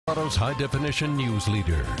Colorado's high-definition news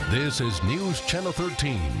leader. This is News Channel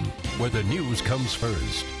 13, where the news comes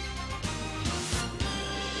first.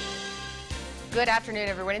 Good afternoon,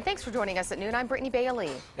 everyone, and thanks for joining us at noon. I'm Brittany Bailey.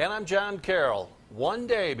 And I'm John Carroll. One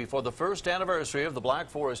day before the first anniversary of the Black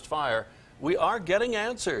Forest Fire, we are getting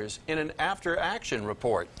answers in an after-action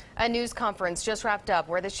report. A news conference just wrapped up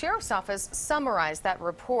where the Sheriff's Office summarized that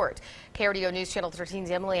report. KRDO News Channel 13's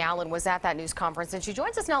Emily Allen was at that news conference, and she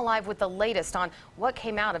joins us now live with the latest on what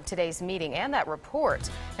came out of today's meeting and that report.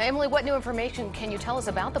 Now, Emily, what new information can you tell us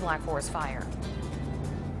about the Black Forest Fire?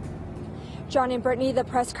 John and Brittany, the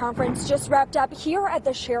press conference just wrapped up here at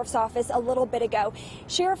the Sheriff's Office a little bit ago.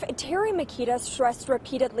 Sheriff Terry Makita stressed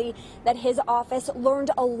repeatedly that his office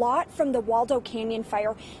learned a lot from the Waldo Canyon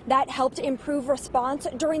fire that helped improve response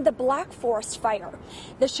during the Black Forest Fire.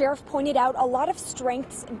 The sheriff pointed out a lot of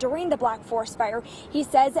strengths during the Black Forest Fire. He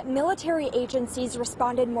says military agencies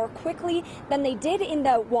responded more quickly than they did in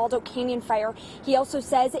the Waldo Canyon fire. He also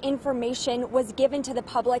says information was given to the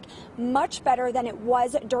public much better than it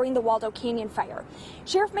was during the Waldo Canyon fire.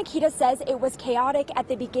 Sheriff Makita says it was chaotic at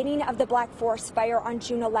the beginning of the Black Forest Fire on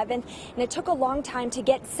June 11th, and it took a long time to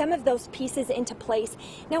get some of those pieces into place.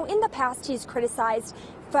 Now, in the past, he's criticized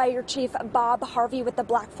Fire Chief Bob Harvey with the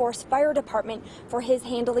Black Forest Fire Department for his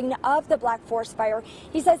handling of the Black Forest Fire.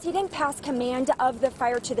 He says he didn't pass command of the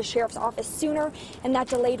fire to the sheriff's office sooner, and that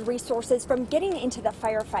delayed resources from getting into the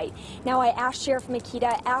firefight. Now, I asked Sheriff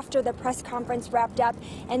Makita after the press conference wrapped up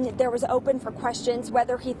and there was open for questions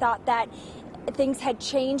whether he thought that things had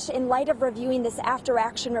changed in light of reviewing this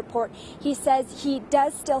after-action report. He says he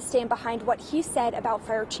does still stand behind what he said about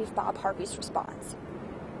Fire Chief Bob Harvey's response.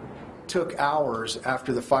 Took hours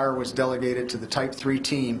after the fire was delegated to the Type 3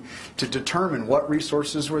 team to determine what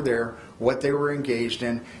resources were there, what they were engaged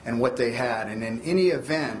in, and what they had. And in any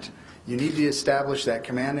event, you need to establish that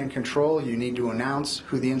command and control. You need to announce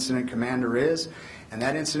who the incident commander is, and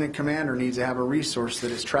that incident commander needs to have a resource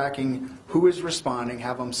that is tracking who is responding,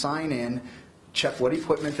 have them sign in, check what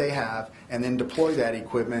equipment they have, and then deploy that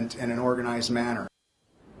equipment in an organized manner.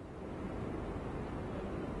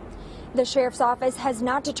 The Sheriff's Office has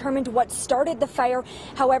not determined what started the fire.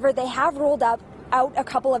 However, they have ruled out a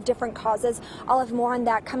couple of different causes. I'll have more on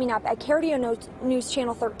that coming up at KRDO News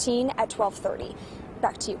Channel 13 at 12:30.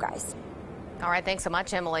 Back to you guys. All right, thanks so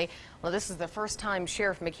much, Emily. Well, this is the first time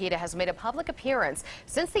Sheriff Makita has made a public appearance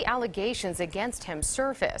since the allegations against him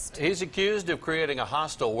surfaced. He's accused of creating a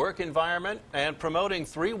hostile work environment and promoting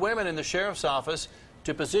 3 women in the sheriff's office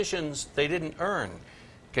to positions they didn't earn.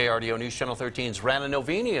 KRDO News Channel 13's Rana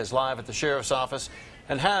Novini is live at the sheriff's office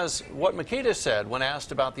and has what Makita said when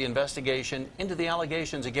asked about the investigation into the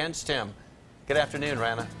allegations against him. Good afternoon,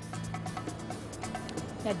 Rana.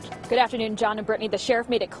 Good afternoon, John and Brittany. The sheriff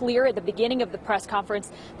made it clear at the beginning of the press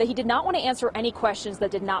conference that he did not want to answer any questions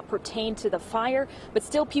that did not pertain to the fire, but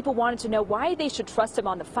still people wanted to know why they should trust him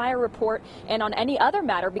on the fire report and on any other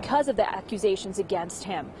matter because of the accusations against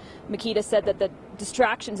him. Makita said that the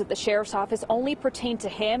distractions at the sheriff's office only pertain to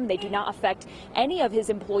him. They do not affect any of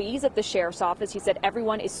his employees at the sheriff's office. He said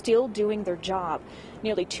everyone is still doing their job.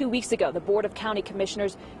 Nearly 2 weeks ago, the Board of County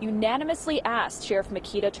Commissioners unanimously asked Sheriff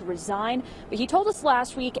Makita to resign, but he told us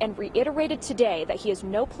last week and reiterated today that he has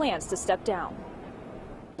no plans to step down.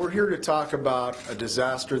 We're here to talk about a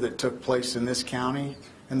disaster that took place in this county,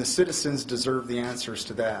 and the citizens deserve the answers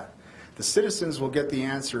to that. The citizens will get the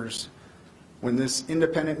answers when this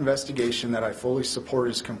independent investigation that I fully support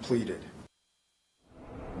is completed.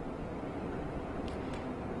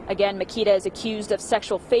 Again, Makita is accused of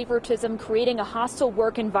sexual favoritism, creating a hostile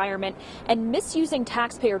work environment, and misusing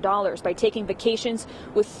taxpayer dollars by taking vacations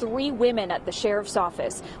with 3 women at the sheriff's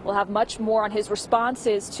office. We'll have much more on his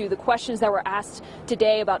responses to the questions that were asked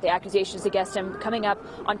today about the accusations against him coming up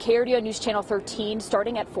on KRDO News Channel 13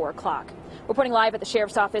 starting at 4 o'clock. Reporting live at the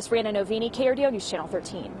sheriff's office, Rana Novini, KRDO News Channel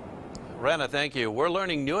 13. Rana, thank you. We're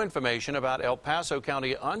learning new information about El Paso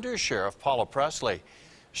County Under Sheriff Paula Presley.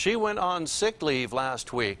 She went on sick leave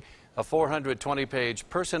last week. A 420-page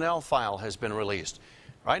personnel file has been released.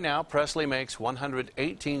 Right now, Presley makes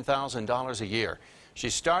 $118,000 a year. She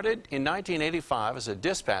started in 1985 as a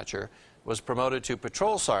dispatcher, was promoted to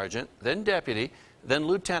patrol sergeant, then deputy, then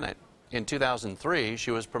lieutenant. In 2003,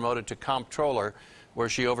 she was promoted to comptroller, where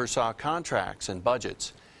she oversaw contracts and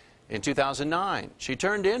budgets. In 2009, she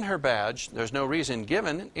turned in her badge. There's no reason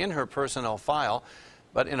given in her personnel file,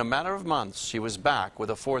 but in a matter of months, she was back with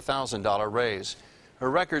a $4,000 raise.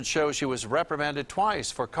 Her records show she was reprimanded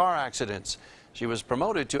twice for car accidents. She was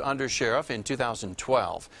promoted to undersheriff in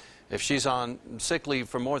 2012. If she's on sick leave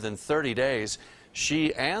for more than 30 days,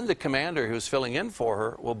 she and the commander who's filling in for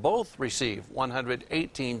her will both receive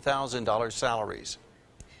 $118,000 salaries.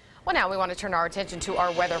 Well, now we want to turn our attention to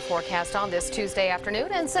our weather forecast on this Tuesday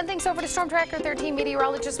afternoon and send things over to Storm Tracker 13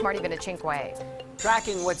 meteorologist Marty Vinichinkwe.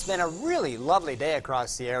 Tracking what's been a really lovely day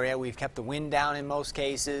across the area. We've kept the wind down in most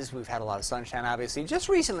cases. We've had a lot of sunshine, obviously. Just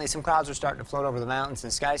recently, some clouds are starting to float over the mountains,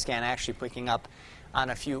 and Skyscan actually picking up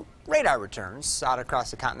on a few radar returns out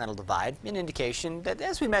across the Continental Divide, an indication that,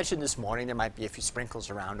 as we mentioned this morning, there might be a few sprinkles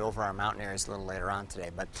around over our mountain areas a little later on today.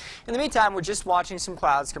 But in the meantime, we're just watching some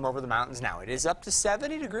clouds come over the mountains now. It is up to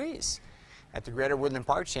 70 degrees at the Greater Woodland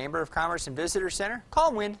Park Chamber of Commerce and Visitor Center.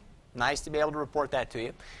 Calm wind. Nice to be able to report that to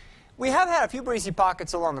you. We have had a few breezy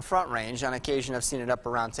pockets along the Front Range. On occasion, I've seen it up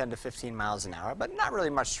around 10 to 15 miles an hour, but not really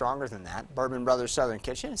much stronger than that. Bourbon Brothers Southern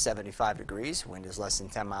Kitchen, 75 degrees. Wind is less than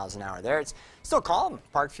 10 miles an hour there. It's still calm.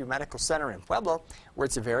 Parkview Medical Center in Pueblo, where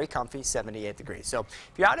it's a very comfy 78 degrees. So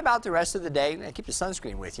if you're out and about the rest of the day, keep your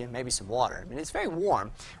sunscreen with you, maybe some water. I mean, it's very warm.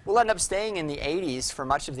 We'll end up staying in the 80s for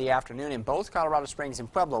much of the afternoon in both Colorado Springs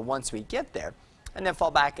and Pueblo once we get there, and then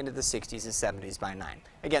fall back into the 60s and 70s by 9.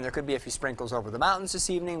 Again, there could be a few sprinkles over the mountains this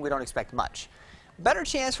evening. We don't expect much. Better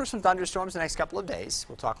chance for some thunderstorms the next couple of days.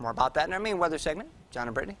 We'll talk more about that in our main weather segment. John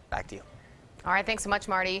and Brittany, back to you. All right, thanks so much,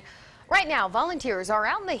 Marty. Right now, volunteers are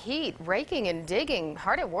out in the heat, raking and digging,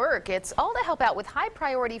 hard at work. It's all to help out with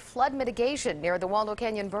high-priority flood mitigation near the Waldo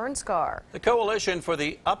Canyon burn scar. The Coalition for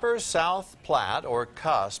the Upper South Platte, or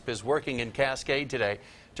CUSP, is working in Cascade today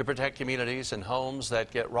to protect communities and homes that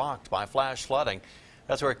get rocked by flash flooding.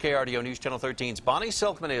 That's where KRDO News Channel 13's Bonnie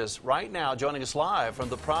Silkman is right now, joining us live from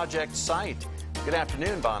the project site. Good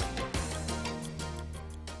afternoon, Bonnie.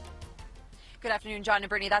 Good afternoon, John and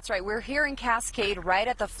Brittany. That's right. We're here in Cascade right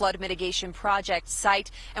at the Flood Mitigation Project site,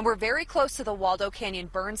 and we're very close to the Waldo Canyon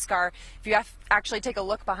burn scar. If you actually take a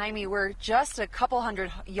look behind me, we're just a couple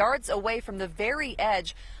hundred yards away from the very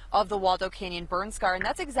edge of the Waldo Canyon burn scar, and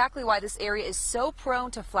that's exactly why this area is so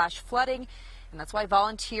prone to flash flooding. And that's why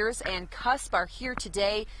volunteers and CUSP are here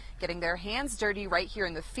today, getting their hands dirty right here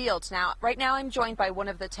in the field. Now, right now I'm joined by one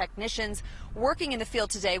of the technicians working in the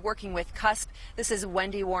field today, working with CUSP. This is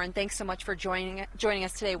Wendy Warren. Thanks so much for joining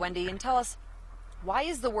us today, Wendy. And tell us, why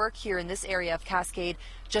is the work here in this area of Cascade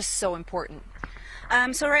just so important?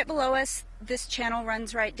 So right below us, this channel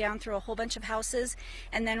runs right down through a whole bunch of houses,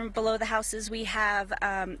 and then below the houses we have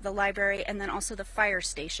the library and then also the fire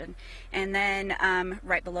station. And then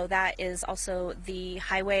right below that is also the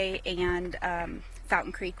highway and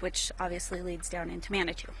Fountain Creek, which obviously leads down into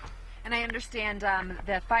Manitou. And I understand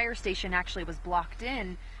the fire station actually was blocked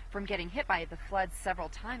in from getting hit by the floods several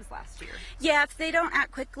times last year. Yeah, if they don't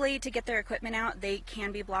act quickly to get their equipment out, they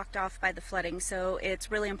can be blocked off by the flooding. So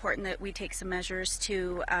it's really important that we take some measures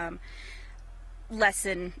to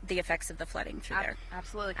lessen the effects of the flooding through there.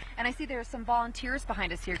 Absolutely. And I see there are some volunteers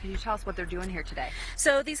behind us here. Can you tell us what they're doing here today?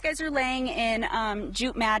 So these guys are laying in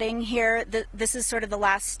jute matting here. This is sort of the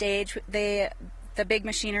last stage. The big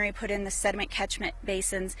machinery put in the sediment catchment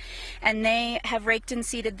basins, and they have raked and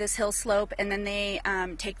seeded this hill slope, and then they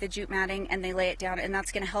take the jute matting and they lay it down, and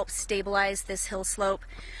that's going to help stabilize this hill slope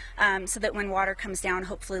so that when water comes down,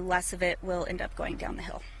 hopefully less of it will end up going down the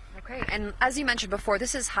hill. Okay, and as you mentioned before,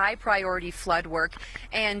 this is high priority flood work,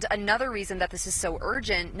 and another reason that this is so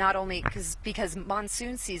urgent, not only because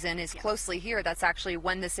monsoon season is closely here, that's actually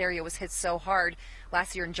when this area was hit so hard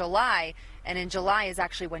last year in July, and in July is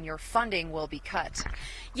actually when your funding will be cut.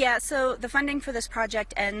 Yeah, so the funding for this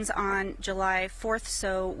project ends on July 4th,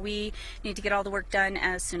 so we need to get all the work done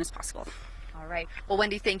as soon as possible. All right. Well,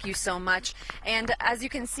 Wendy, thank you so much. And as you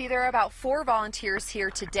can see, there are about 4 volunteers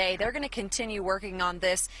here today. They're going to continue working on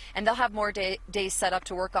this, and they'll have more days set up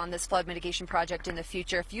to work on this flood mitigation project in the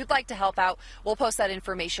future. If you'd like to help out, we'll post that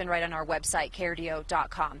information right on our website,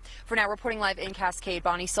 KRDO.com. For now, reporting live in Cascade,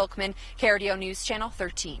 Bonnie Silkman, KRDO News Channel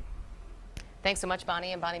 13. Thanks so much,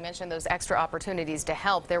 Bonnie. And Bonnie mentioned those extra opportunities to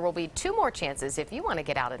help. There will be 2 more chances if you want to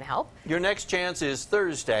get out and help. Your next chance is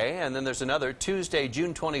Thursday, and then there's another Tuesday,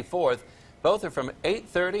 June 24th. Both are from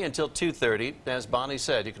 8:30 until 2:30. As Bonnie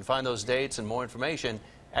said, you can find those dates and more information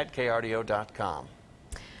at KRDO.com.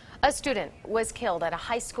 A student was killed at a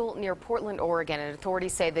high school near Portland, Oregon, and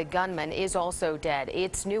authorities say the gunman is also dead.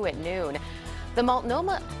 It's new at noon. The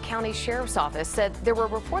Multnomah County Sheriff's Office said there were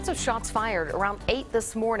reports of shots fired around 8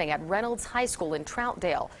 this morning at Reynolds High School in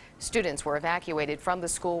Troutdale. Students were evacuated from the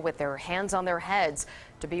school with their hands on their heads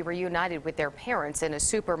to be reunited with their parents in a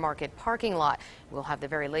supermarket parking lot. We'll have the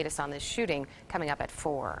very latest on this shooting coming up at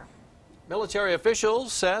 4. Military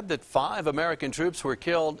officials said that 5 American troops were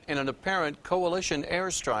killed in an apparent coalition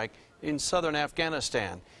airstrike in southern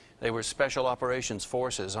Afghanistan. They were special operations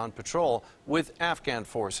forces on patrol with Afghan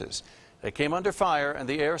forces. They came under fire, and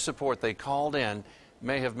the air support they called in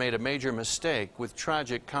may have made a major mistake with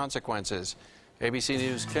tragic consequences. ABC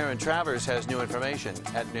News' Karen Travers has new information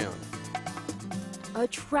at noon. A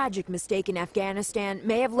tragic mistake in Afghanistan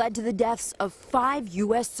may have led to the deaths of 5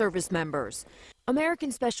 U.S. service members.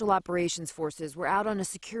 American Special Operations Forces were out on a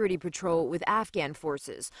security patrol with Afghan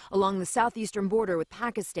forces along the southeastern border with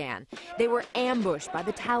Pakistan. They were ambushed by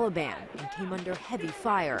the Taliban and came under heavy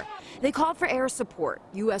fire. They called for air support,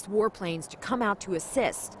 U.S. warplanes to come out to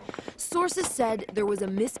assist. Sources said there was a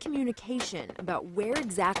miscommunication about where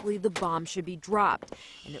exactly the bomb should be dropped,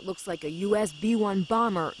 and it looks like a U.S. B-1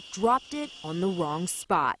 bomber dropped it on the wrong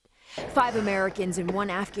spot. 5 Americans and 1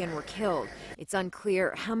 Afghan were killed. It's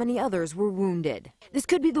unclear how many others were wounded. This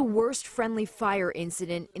could be the worst friendly fire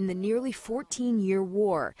incident in the nearly 14-year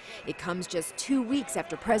war. It comes just 2 weeks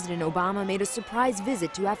after President Obama made a surprise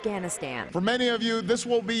visit to Afghanistan. For many of you, this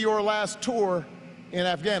will be your last tour in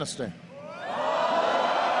Afghanistan.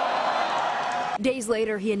 Days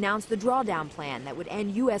later, he announced the drawdown plan that would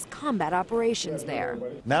end U.S. combat operations there.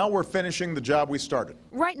 Now we're finishing the job we started.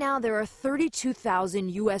 Right now, there are 32,000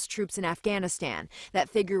 U.S. troops in Afghanistan. That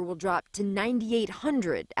figure will drop to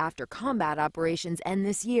 9,800 after combat operations end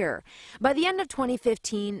this year. By the end of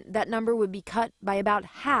 2015, that number would be cut by about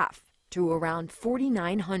half, to around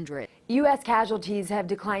 4,900. U.S. casualties have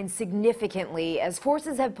declined significantly as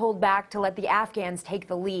forces have pulled back to let the Afghans take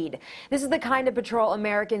the lead. This is the kind of patrol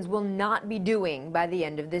Americans will not be doing by the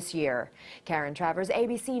end of this year. Karen Travers,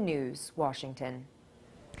 ABC News, Washington.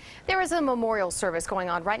 There is a memorial service going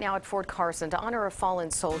on right now at Fort Carson to honor a fallen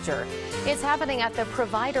soldier. It's happening at the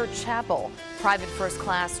Provider Chapel. Private First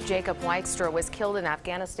Class Jacob Wykstra was killed in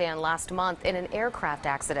Afghanistan last month in an aircraft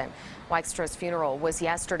accident. Wykstra's funeral was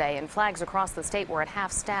yesterday, and flags across the state were at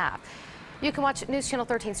half-staff. You can watch News Channel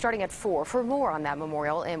 13 starting at 4 for more on that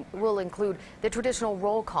memorial, and will include the traditional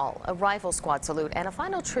roll call, a rifle squad salute, and a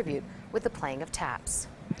final tribute with the playing of taps.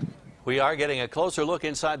 We are getting a closer look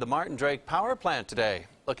inside the Martin Drake Power Plant today.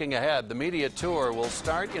 Looking ahead, the media tour will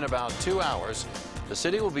start in about 2 hours. The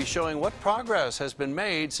city will be showing what progress has been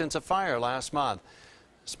made since a fire last month.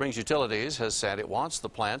 Springs Utilities has said it wants the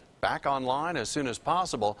plant back online as soon as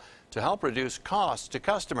possible to help reduce costs to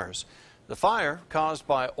customers. The fire, caused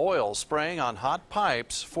by oil spraying on hot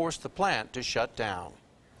pipes, forced the plant to shut down.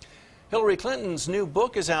 Hillary Clinton's new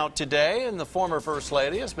book is out today, and the former First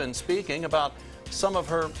Lady has been speaking about some of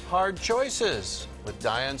her hard choices with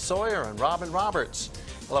Diane Sawyer and Robin Roberts.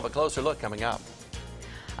 We'll have a closer look coming up.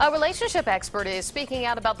 A relationship expert is speaking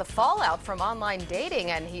out about the fallout from online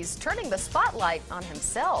dating, and he's turning the spotlight on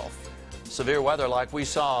himself. Severe weather like we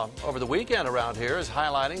saw over the weekend around here is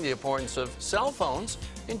highlighting the importance of cell phones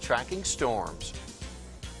in tracking storms.